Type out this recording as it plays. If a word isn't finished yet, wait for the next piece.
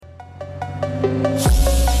Welcome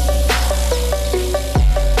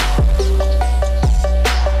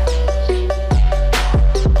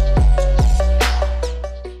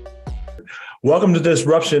to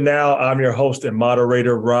Disruption Now. I'm your host and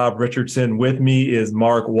moderator, Rob Richardson. With me is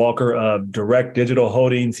Mark Walker of Direct Digital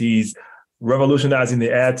Holdings. He's revolutionizing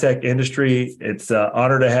the ad tech industry. It's an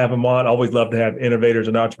honor to have him on. Always love to have innovators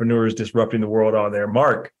and entrepreneurs disrupting the world on there.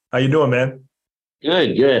 Mark, how you doing, man?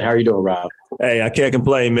 Good. How are you doing, Rob? Hey, I can't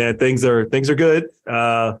complain, man. Things are good. It's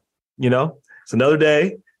another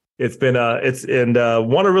day.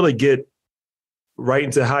 Want to really get right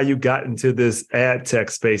into how you got into this ad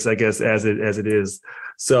tech space, I guess, as it is.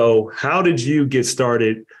 So how did you get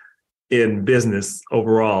started in business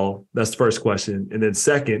overall? That's the first question. And then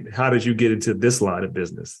second, how did you get into this line of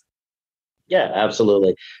business? Yeah,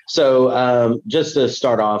 absolutely. So just to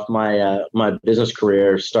start off, my business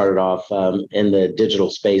career started off in the digital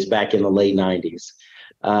space back in the late 90s.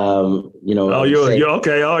 You're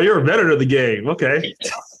okay. Oh, you're a veteran of the game. Okay.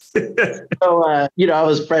 So, I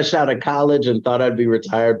was fresh out of college and thought I'd be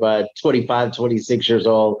retired by 25, 26 years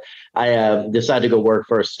old. I decided to go work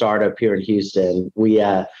for a startup here in Houston.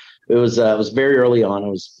 It was very early on. I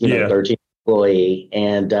was, 13 employee,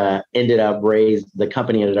 and the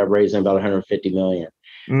company ended up raising about 150 million.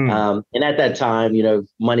 And at that time,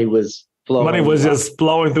 money was flowing. Money was just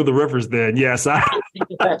flowing through the rivers then. Yes. Like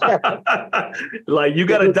you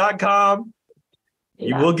got a .com.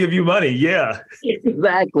 Yeah. We'll give you money. Yeah,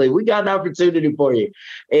 exactly. We got an opportunity for you.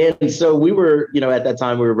 And so we were, at that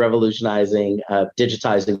time we were revolutionizing,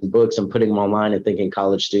 digitizing books and putting them online and thinking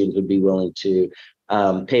college students would be willing to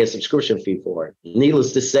pay a subscription fee for it.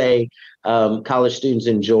 Needless to say, college students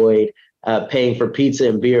enjoyed paying for pizza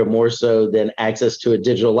and beer more so than access to a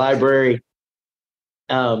digital library.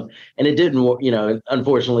 And it didn't,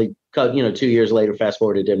 unfortunately, 2 years later, fast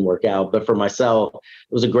forward, it didn't work out. But for myself,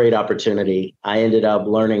 it was a great opportunity. I ended up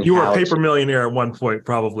learning. You were a paper millionaire at one point,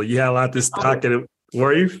 probably. You had a lot of stock in it.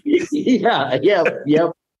 Were you? Yeah,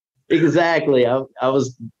 exactly. I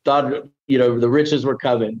was thought, the riches were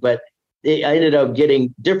coming, but I ended up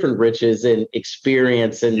getting different riches and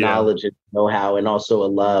experience and knowledge and know-how, and also a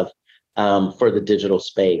love for the digital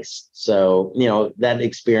space. So, that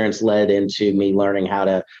experience led into me learning how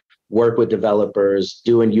to work with developers,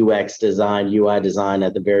 doing UX design, UI design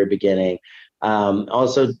at the very beginning.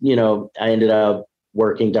 Also, I ended up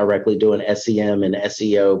working directly doing SEM and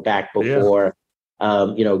SEO back before,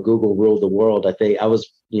 Google ruled the world. I think I was,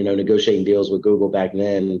 negotiating deals with Google back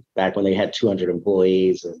when they had 200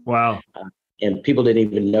 employees. And, wow. And people didn't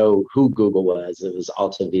even know who Google was. It was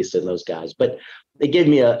Alta Vista and those guys. But it gave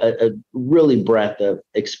me a really breadth of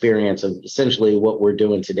experience of essentially what we're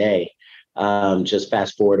doing today. Just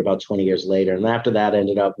fast forward about 20 years later. And after that, I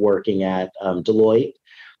ended up working at Deloitte,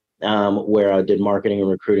 where I did marketing and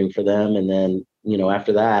recruiting for them. And then,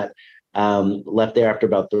 after that, left there after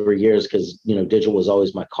about 3 years because, digital was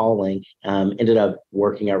always my calling. Ended up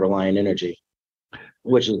working at Reliant Energy,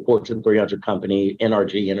 which is a Fortune 300 company,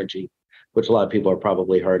 NRG Energy, which a lot of people are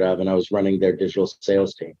probably heard of. And I was running their digital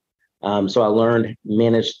sales team. So I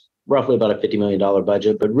managed roughly about a $50 million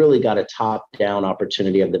budget, but really got a top-down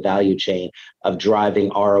opportunity of the value chain of driving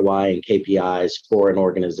ROI and KPIs for an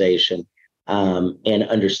organization, and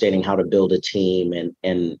understanding how to build a team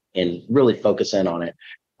and really focus in on it.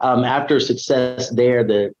 After success there,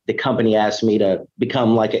 the company asked me to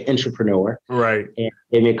become like an entrepreneur, right? And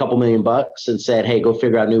gave me a couple $1 million and said, "Hey, go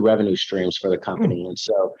figure out new revenue streams for the company." And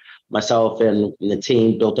so myself and the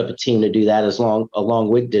team built up a team to do that along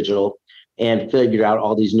with digital, and figured out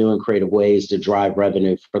all these new and creative ways to drive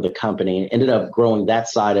revenue for the company. And ended up growing that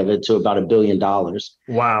side of it to about $1 billion.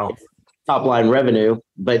 Wow. Top line revenue,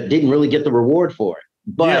 but didn't really get the reward for it.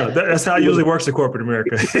 But that's how it usually works in corporate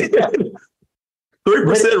America.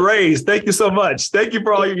 3% raise. Thank you so much. Thank you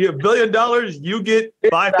for all you get. $1 billion, you get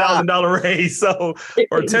 $5,000 raise. So,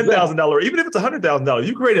 or $10,000. Even if it's $100,000,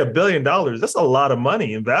 you create $1 billion. That's a lot of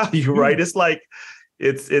money in value, right? It's like,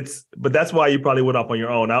 but that's why you probably went off on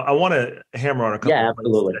your own. I want to hammer on a couple of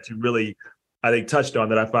things that you really, I think, touched on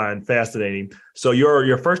that I find fascinating. So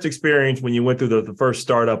your first experience when you went through the first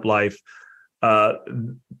startup life,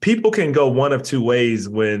 people can go one of two ways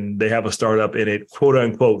when they have a startup and it quote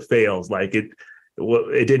unquote fails. Like it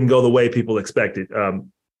didn't go the way people expected.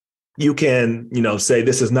 You can, say,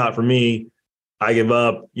 this is not for me. I give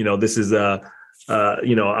up. This is I'm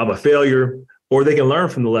a failure. Or they can learn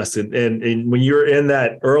from the lesson. And when you're in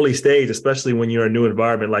that early stage, especially when you're in a new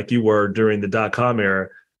environment like you were during the .com era,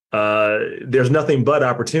 there's nothing but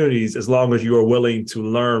opportunities as long as you are willing to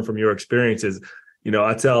learn from your experiences.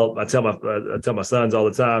 I tell my sons all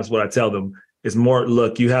the time, what I tell them is more,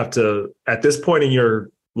 look, you have to, at this point in your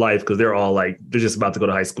life because they're all like, they're just about to go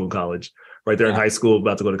to high school and college, right? They're in high school,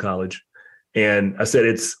 about to go to college. And I said,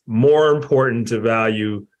 it's more important to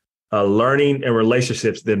value learning and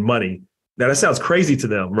relationships than money. Now that sounds crazy to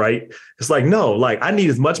them, right? It's like, no, like I need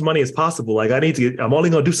as much money as possible. Like I'm only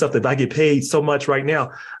going to do something if I get paid so much right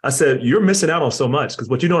now. I said, you're missing out on so much because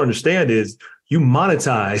what you don't understand is you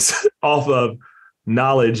monetize off of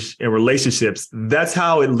knowledge and relationships. That's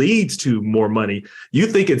how it leads to more money. You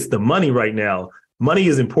think it's the money right now. Money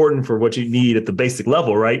is important for what you need at the basic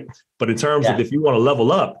level, right? But in terms of if you want to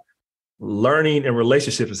level up, learning and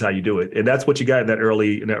relationships is how you do it. And that's what you got in that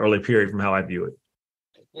early period from how I view it.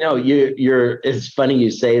 You know, you're, it's funny you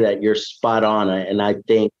say that, you're spot on. And I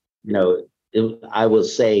think, I will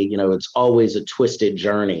say, it's always a twisted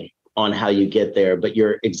journey on how you get there, but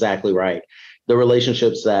you're exactly right. The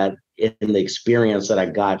relationships that and the experience that I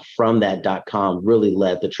got from that .com really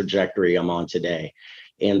led the trajectory I'm on today.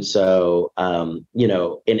 And so,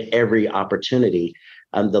 in every opportunity,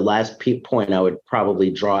 the last point I would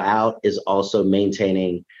probably draw out is also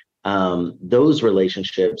maintaining those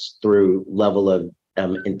relationships through level of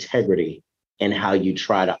integrity and how you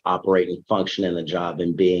try to operate and function in the job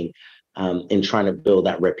and being and trying to build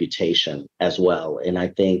that reputation as well. And I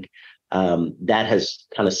think that has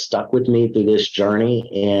kind of stuck with me through this journey.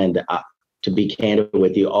 And to be candid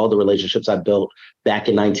with you, all the relationships I built back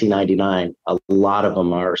in 1999, a lot of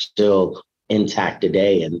them are still intact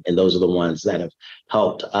today. And those are the ones that have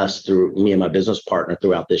helped us through, me and my business partner,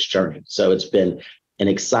 throughout this journey. So it's been an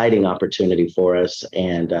exciting opportunity for us,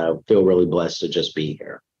 and feel really blessed to just be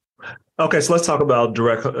here. Okay, so let's talk about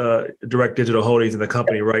Direct Digital Holdings and the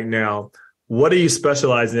company right now. What do you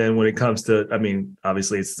specialize in when it comes to, I mean,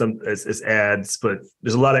 obviously it's ads, but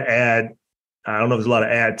there's a lot of I don't know if there's a lot of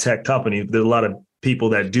ad tech companies, but there's a lot of people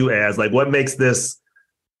that do ads. Like what makes this,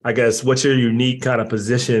 I guess, what's your unique kind of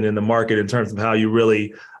position in the market in terms of how you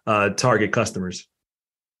really target customers?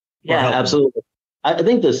 Yeah, absolutely. I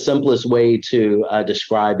think the simplest way to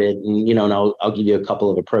describe it, and I'll give you a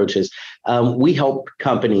couple of approaches. We help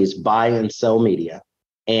companies buy and sell media,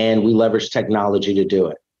 and we leverage technology to do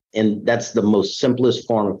it. And that's the most simplest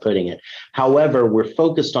form of putting it. However, we're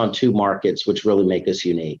focused on two markets, which really make us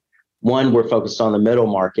unique. One, we're focused on the middle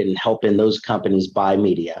market and helping those companies buy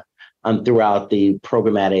media throughout the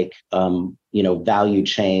programmatic, value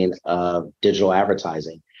chain of digital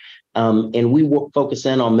advertising. And we will focus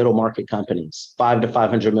in on middle market companies, 5 to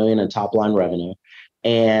 500 million in top line revenue,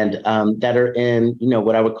 and that are in,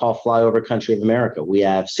 what I would call flyover country of America. We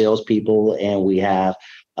have salespeople, and we have,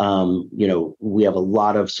 we have a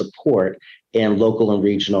lot of support in local and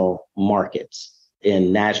regional markets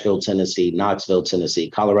in Nashville, Tennessee, Knoxville, Tennessee,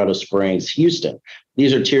 Colorado Springs, Houston.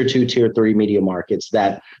 These are tier 2, tier 3 media markets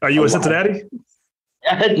that. Are you in Cincinnati?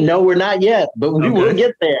 No, we're not yet, but we will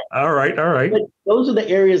get there. All right. But those are the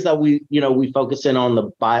areas that we focus in on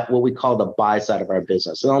what we call the buy side of our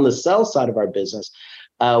business. And on the sell side of our business,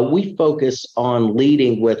 we focus on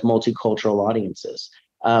leading with multicultural audiences.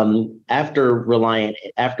 After Reliant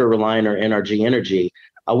or NRG Energy,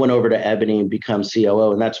 I went over to Ebony and become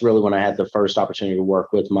COO. And that's really when I had the first opportunity to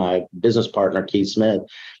work with my business partner, Keith Smith,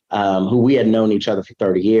 who we had known each other for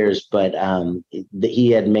 30 years, but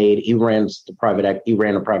he ran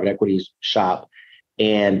a private equity shop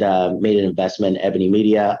and made an investment in Ebony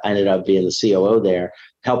Media. I ended up being the COO there,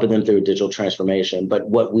 helping them through digital transformation. But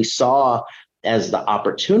what we saw as the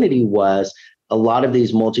opportunity was a lot of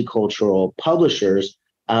these multicultural publishers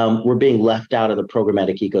were being left out of the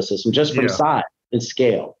programmatic ecosystem just from size and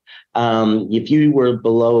scale. If you were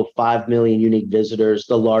below 5 million unique visitors,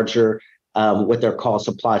 the larger what they're called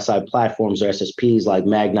supply side platforms or SSPs like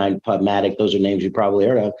Magnite, PubMatic, those are names you probably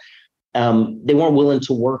heard of. They weren't willing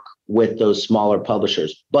to work with those smaller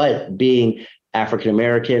publishers, but being African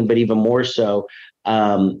American, but even more so,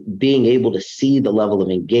 being able to see the level of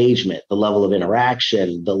engagement, the level of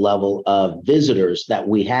interaction, the level of visitors that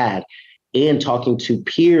we had, and talking to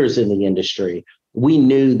peers in the industry, we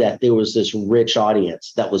knew that there was this rich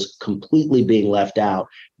audience that was completely being left out,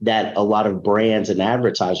 that a lot of brands and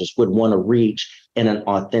advertisers would want to reach in an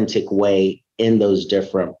authentic way in those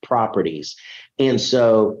different properties. And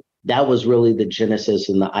so that was really the genesis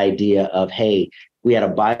and the idea of, hey, we had a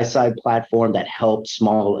buy-side platform that helped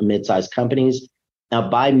small and mid-sized companies now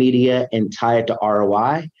buy media and tie it to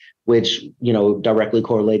ROI, which, directly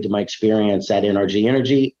correlated to my experience at NRG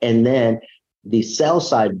Energy. And then the sell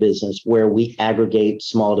side business, where we aggregate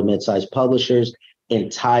small to mid-sized publishers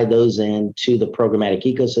and tie those in to the programmatic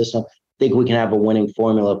ecosystem. I think we can have a winning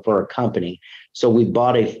formula for a company. So we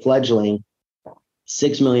bought a fledgling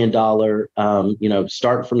 $6 million,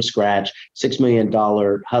 start from scratch, $6 million.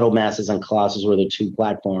 Huddle Masses and Colossus were the two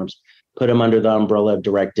platforms. put them under the umbrella of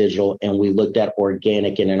Direct Digital, and we looked at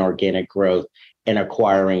organic and inorganic growth and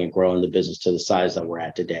acquiring and growing the business to the size that we're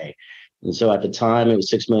at today. And so at the time, it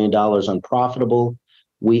was $6 million unprofitable.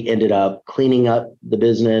 We ended up cleaning up the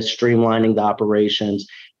business, streamlining the operations,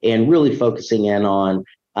 and really focusing in on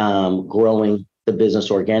growing the business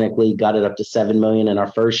organically, got it up to 7 million in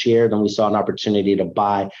our first year. Then we saw an opportunity to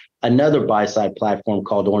buy another buy-side platform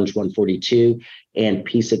called Orange 142 and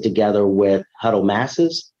piece it together with Huddle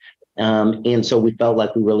Masses. And so we felt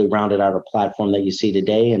like we really rounded out a platform that you see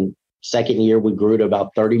today. And second year, we grew to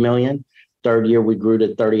about 30 million. Third year, we grew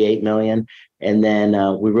to 38 million. And then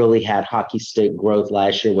we really had hockey stick growth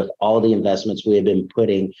last year with all the investments we had been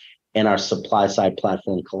putting in our supply side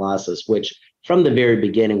platform, Colossus, which from the very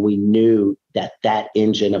beginning, we knew that that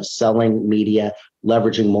engine of selling media,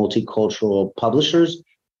 leveraging multicultural publishers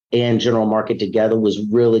and general market together was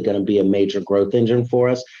really going to be a major growth engine for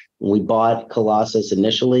us. When we bought Colossus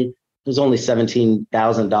initially, it was only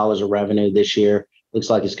 $17,000 of revenue this year. Looks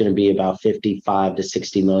like it's going to be about $55 to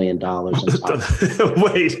 $60 million.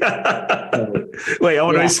 Wait, I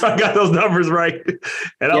want to make sure I got those numbers right.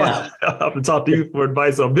 And I'll have to talk to you for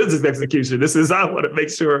advice on business execution. I want to make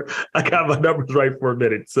sure I got my numbers right for a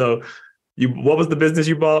minute. So what was the business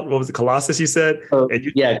you bought? What was it? Colossus, you said?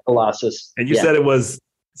 Colossus. And you said it was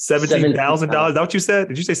 $17,000. Is that what you said?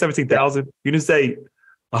 Did you say 17,000? You didn't say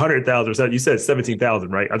 100,000 or something. You said 17,000,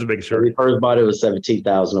 right? I'm just making sure. We first bought it was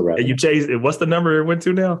 17,000 of revenue. And you changed it. What's the number it went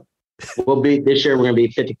to now? This year we're going to be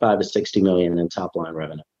 55 to 60 million in top line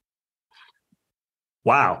revenue.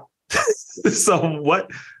 Wow. So what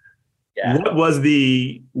was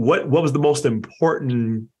the most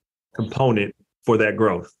important component for that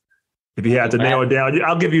growth? If you had to nail it down,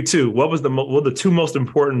 I'll give you two. What were the two most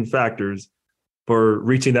important factors for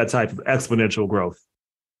reaching that type of exponential growth?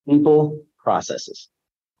 People, processes.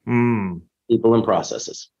 People and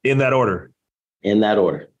processes. In that order. In that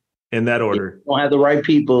order. If you don't have the right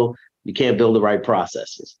people, you can't build the right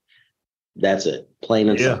processes. That's it. Plain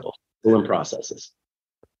and simple. People and processes.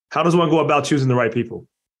 How does one go about choosing the right people?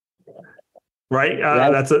 Right?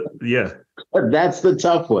 That's the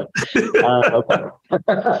tough one.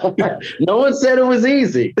 No one said it was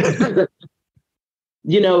easy.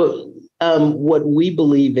 What we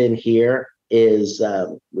believe in here is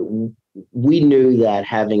we knew that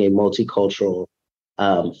having a multicultural,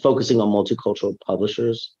 focusing on multicultural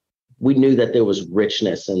publishers, we knew that there was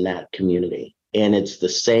richness in that community. And it's the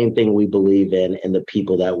same thing we believe in the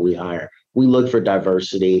people that we hire. We look for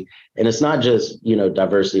diversity, and it's not just,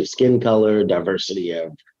 diversity of skin color, diversity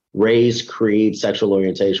of race, creed, sexual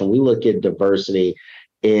orientation. We look at diversity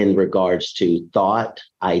in regards to thought,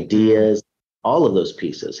 ideas, all of those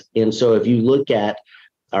pieces. And so if you look at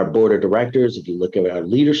our board of directors, if you look at our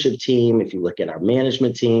leadership team, if you look at our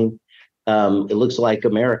management team, it looks like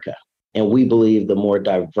America. And we believe the more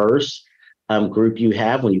diverse group you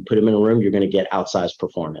have, when you put them in a room, you're going to get outsized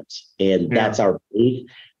performance. And that's our belief.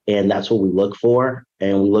 And that's what we look for.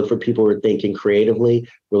 And we look for people who are thinking creatively.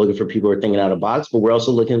 We're looking for people who are thinking out of the box, but we're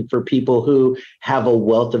also looking for people who have a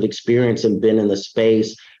wealth of experience and been in the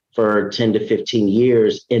space for 10 to 15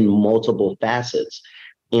 years in multiple facets.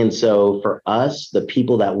 And so for us, the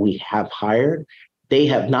people that we have hired, they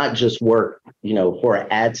have not just worked, for an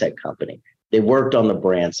ad tech company. They worked on the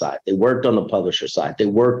brand side. They worked on the publisher side. They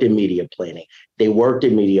worked in media planning. They worked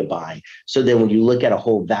in media buying. So then when you look at a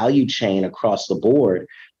whole value chain across the board,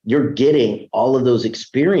 you're getting all of those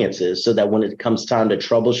experiences so that when it comes time to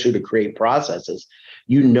troubleshoot or create processes,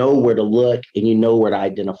 you know where to look and you know where to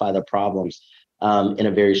identify the problems in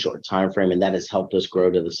a very short time frame. And that has helped us grow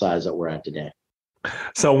to the size that we're at today.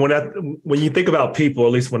 So when you think about people,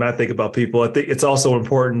 at least when I think about people, I think it's also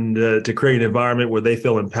important to create an environment where they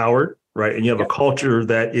feel empowered, right? And you have a culture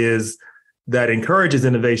that encourages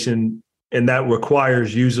innovation, and that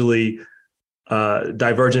requires usually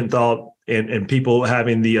divergent thought and people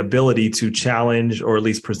having the ability to challenge or at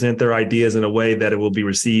least present their ideas in a way that it will be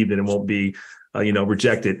received and it won't be,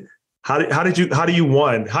 rejected. How do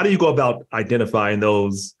you go about identifying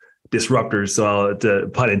those disruptors,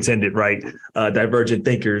 pun intended, right? Divergent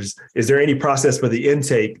thinkers. Is there any process for the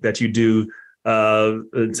intake that you do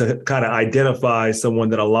to kind of identify someone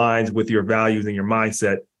that aligns with your values and your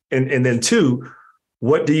mindset? And then two,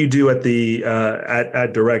 what do you do at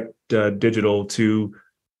Direct Digital to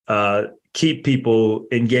keep people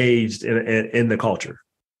engaged in the culture?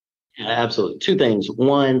 Absolutely. Two things.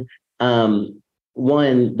 One,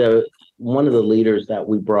 one of the leaders that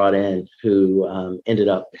we brought in who ended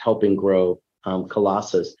up helping grow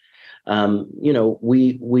Colossus,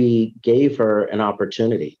 we gave her an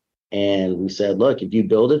opportunity and we said, look, if you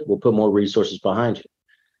build it, we'll put more resources behind you.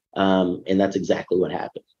 And that's exactly what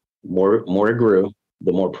happened. more it grew,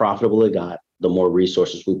 the more profitable it got, the more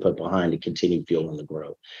resources we put behind to continue fueling the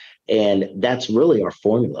growth. And that's really our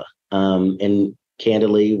formula. And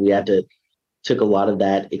candidly, we took a lot of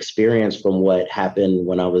that experience from what happened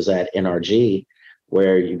when I was at NRG,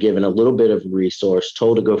 where you're given a little bit of resource,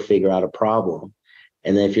 told to go figure out a problem.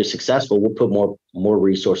 And then if you're successful, we'll put more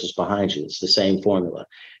resources behind you. It's the same formula.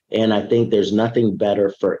 And I think there's nothing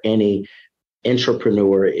better for any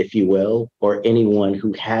entrepreneur, if you will, or anyone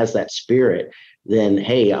who has that spirit than,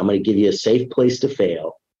 hey, I'm going to give you a safe place to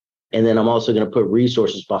fail. And then I'm also going to put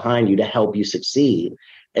resources behind you to help you succeed.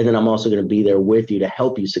 And then I'm also going to be there with you to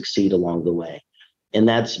help you succeed along the way. And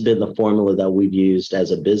that's been the formula that we've used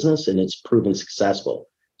as a business, and it's proven successful.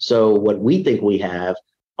 So what we think we have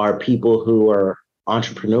are people who are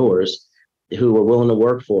entrepreneurs who are willing to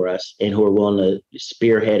work for us and who are willing to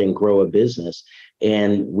spearhead and grow a business.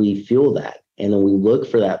 And we fuel that. And then we look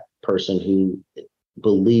for that person who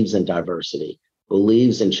believes in diversity,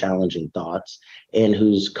 believes in challenging thoughts, and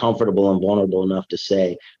who's comfortable and vulnerable enough to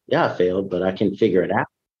say, yeah, I failed, but I can figure it out.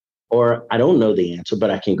 Or I don't know the answer,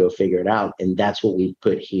 but I can go figure it out. And that's what we've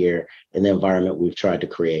put here in the environment we've tried to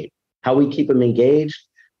create. How we keep them engaged,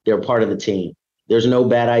 they're part of the team. There's no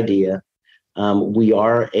bad idea. We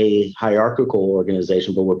are a hierarchical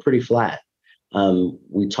organization, but we're pretty flat.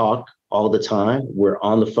 We talk all the time. We're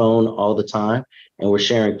on the phone all the time, and we're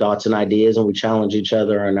sharing thoughts and ideas, and we challenge each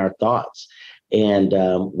other in our thoughts. And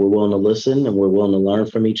we're willing to listen, and we're willing to learn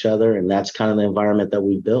from each other. And that's kind of the environment that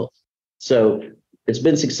we've built. So it's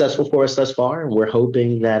been successful for us thus far, and we're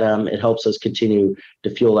hoping that it helps us continue to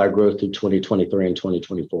fuel our growth through 2023 and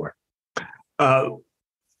 2024.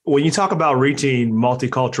 When you talk about reaching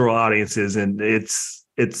multicultural audiences, and it's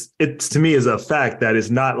to me is a fact that it's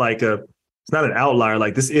not like it's not an outlier.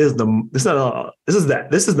 Like this is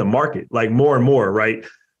the market, like more and more, right?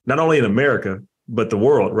 Not only in America, but the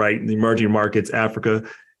world, right? The emerging markets, Africa.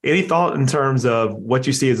 Any thought in terms of what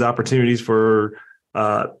you see as opportunities for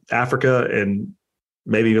Africa and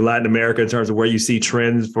maybe Latin America in terms of where you see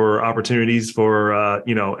trends for opportunities for,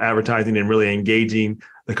 advertising and really engaging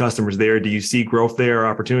the customers there? Do you see growth there or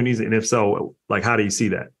opportunities? And if so, like, how do you see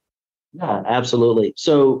that? Yeah, absolutely.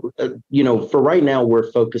 So, for right now,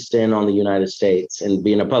 we're focused in on the United States, and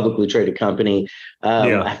being a publicly traded company. I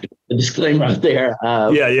have to put a disclaimer out there.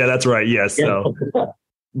 Yeah, that's right. Yes. Yeah. So.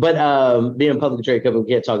 But being a publicly traded company, we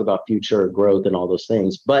can't talk about future growth and all those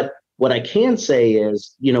things. But what I can say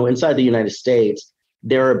is, inside the United States,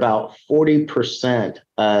 there are about 40%,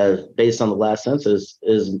 based on the last census,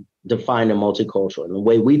 is defined as multicultural. And the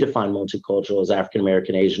way we define multicultural is African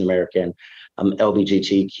American, Asian American,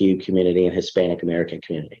 LGBTQ community, and Hispanic American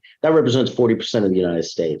community. That represents 40% of the United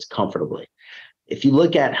States comfortably. If you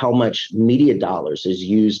look at how much media dollars is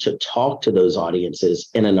used to talk to those audiences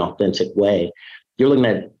in an authentic way, you're looking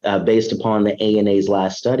at, based upon the ANA's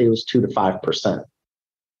last study, it was 2 to 5%.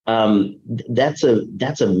 That's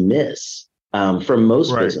a miss for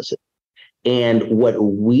most businesses. And what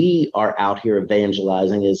we are out here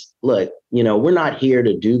evangelizing is, look, we're not here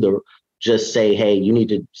to just say, hey, you need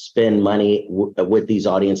to spend money with these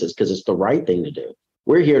audiences because it's the right thing to do.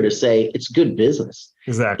 We're here to say it's good business.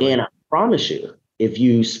 Exactly. And I promise you, if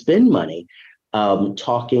you spend money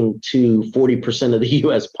talking to 40% of the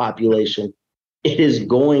US population, it is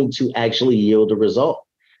going to actually yield a result.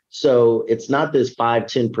 So it's not this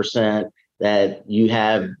 5-10% that you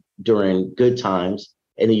have during good times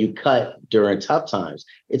and then you cut during tough times.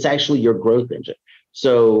 It's actually your growth engine.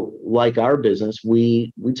 So like our business,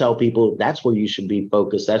 we tell people that's where you should be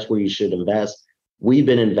focused. That's where you should invest. We've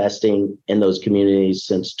been investing in those communities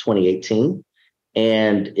since 2018,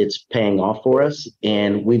 and it's paying off for us.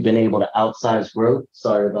 And we've been able to outsize growth.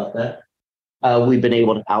 Sorry about that. We've been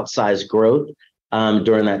able to outsize growth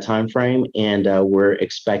during that time frame, and we're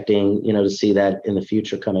expecting, to see that in the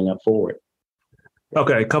future coming up forward.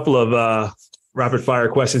 Okay, a couple of rapid fire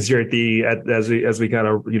questions here as we kind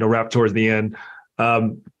of wrap towards the end.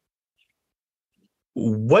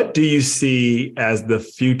 What do you see as the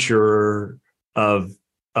future of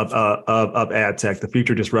ad tech, the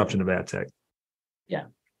future disruption of ad tech? Yeah,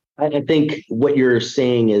 I think what you're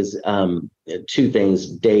seeing is two things: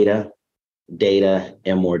 data,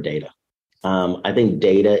 and more data. I think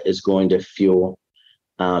data is going to fuel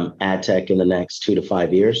ad tech in the next 2 to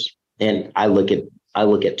 5 years, and I look at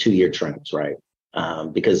 2-year trends, right?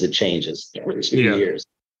 Because it changes every 2 years.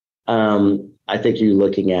 I think you're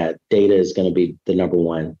looking at data is going to be the number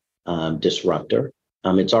one disruptor.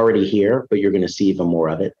 It's already here, but you're going to see even more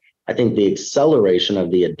of it. I think the acceleration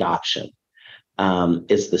of the adoption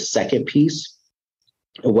is the second piece.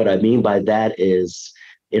 And what I mean by that is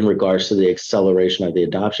in regards to the acceleration of the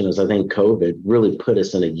adoption is I think COVID really put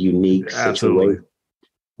us in a unique situation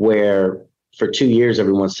where for 2 years,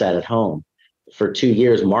 everyone sat at home. For 2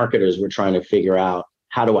 years, marketers were trying to figure out,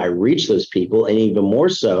 how do I reach those people? And even more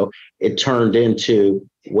so, it turned into,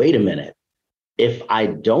 wait a minute, if I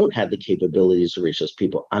don't have the capabilities to reach those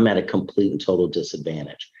people, I'm at a complete and total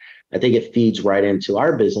disadvantage. I think it feeds right into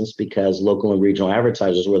our business because local and regional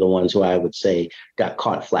advertisers were the ones who I would say got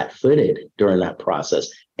caught flat-footed during that process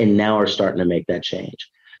and now are starting to make that change.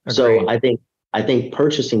 Agreed. So I think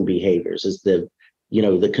purchasing behaviors is the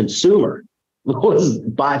consumer was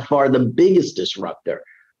by far the biggest disruptor,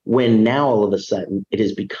 when now all of a sudden it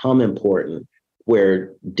has become important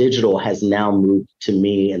where digital has now moved to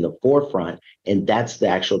me in the forefront. And that's the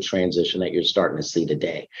actual transition that you're starting to see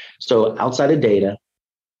today. So outside of data,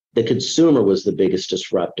 the consumer was the biggest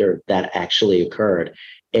disruptor that actually occurred.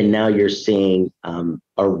 And now you're seeing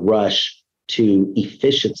a rush to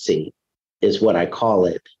efficiency is what I call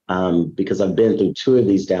it, because I've been through 2 of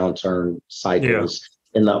these downturn cycles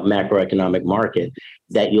in the macroeconomic market,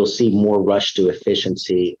 that you'll see more rush to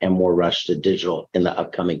efficiency and more rush to digital in the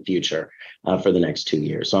upcoming future for the next 2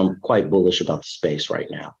 years. So I'm quite bullish about the space right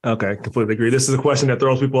now. Okay, completely agree. This is a question that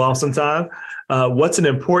throws people off sometimes. What's an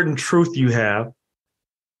important truth you have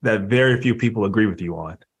that very few people agree with you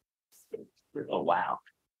on? Oh, wow.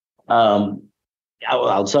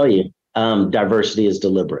 I'll tell you, diversity is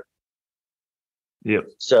deliberate. Yep.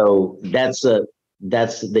 So that's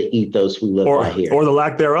the ethos we live by here. Or the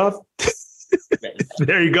lack thereof.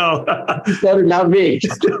 There you go. You said it, not me.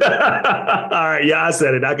 All right. Yeah, I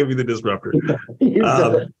said it. I could be the disruptor.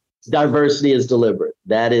 Diversity is deliberate.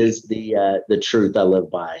 That is the truth I live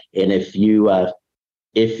by. And if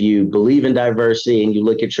you believe in diversity and you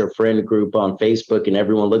look at your friend group on Facebook and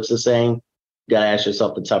everyone looks the same, you got to ask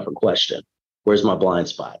yourself the tougher question. Where's my blind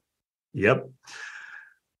spot? Yep.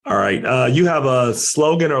 All right. You have a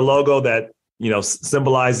slogan or logo that,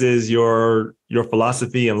 symbolizes your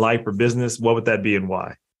philosophy in life or business. What would that be and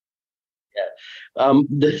why? Yeah.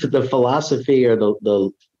 The philosophy or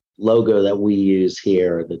the logo that we use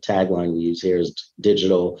here, the tagline we use here is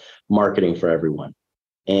digital marketing for everyone.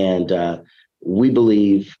 And we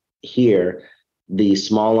believe here, the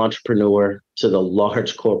small entrepreneur to the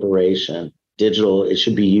large corporation, digital, it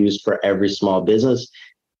should be used for every small business,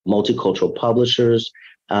 multicultural publishers,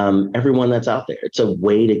 everyone that's out there. It's a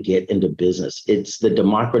way to get into business. It's the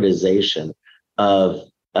democratization of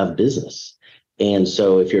business. And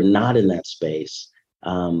so if you're not in that space,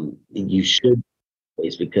 you should,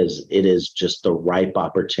 because it is just the ripe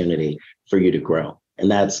opportunity for you to grow. And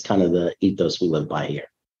that's kind of the ethos we live by here.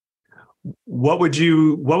 What would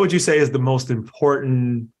you say is the most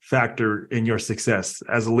important factor in your success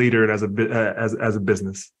as a leader and as a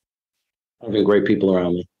business? Having great people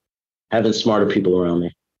around me, having smarter people around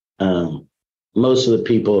me. Most of the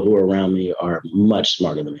people who are around me are much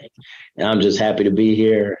smarter than me, and I'm just happy to be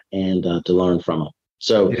here and to learn from them.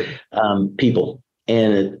 So, people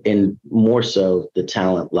and more so the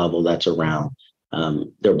talent level that's around,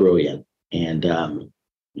 they're brilliant, and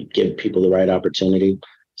you give people the right opportunity,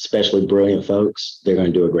 especially brilliant folks, they're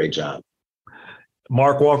going to do a great job.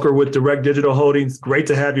 Mark Walker with Direct Digital Holdings. Great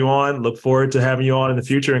to have you on. Look forward to having you on in the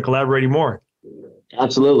future and collaborating more.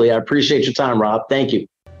 Absolutely. I appreciate your time, Rob. Thank you.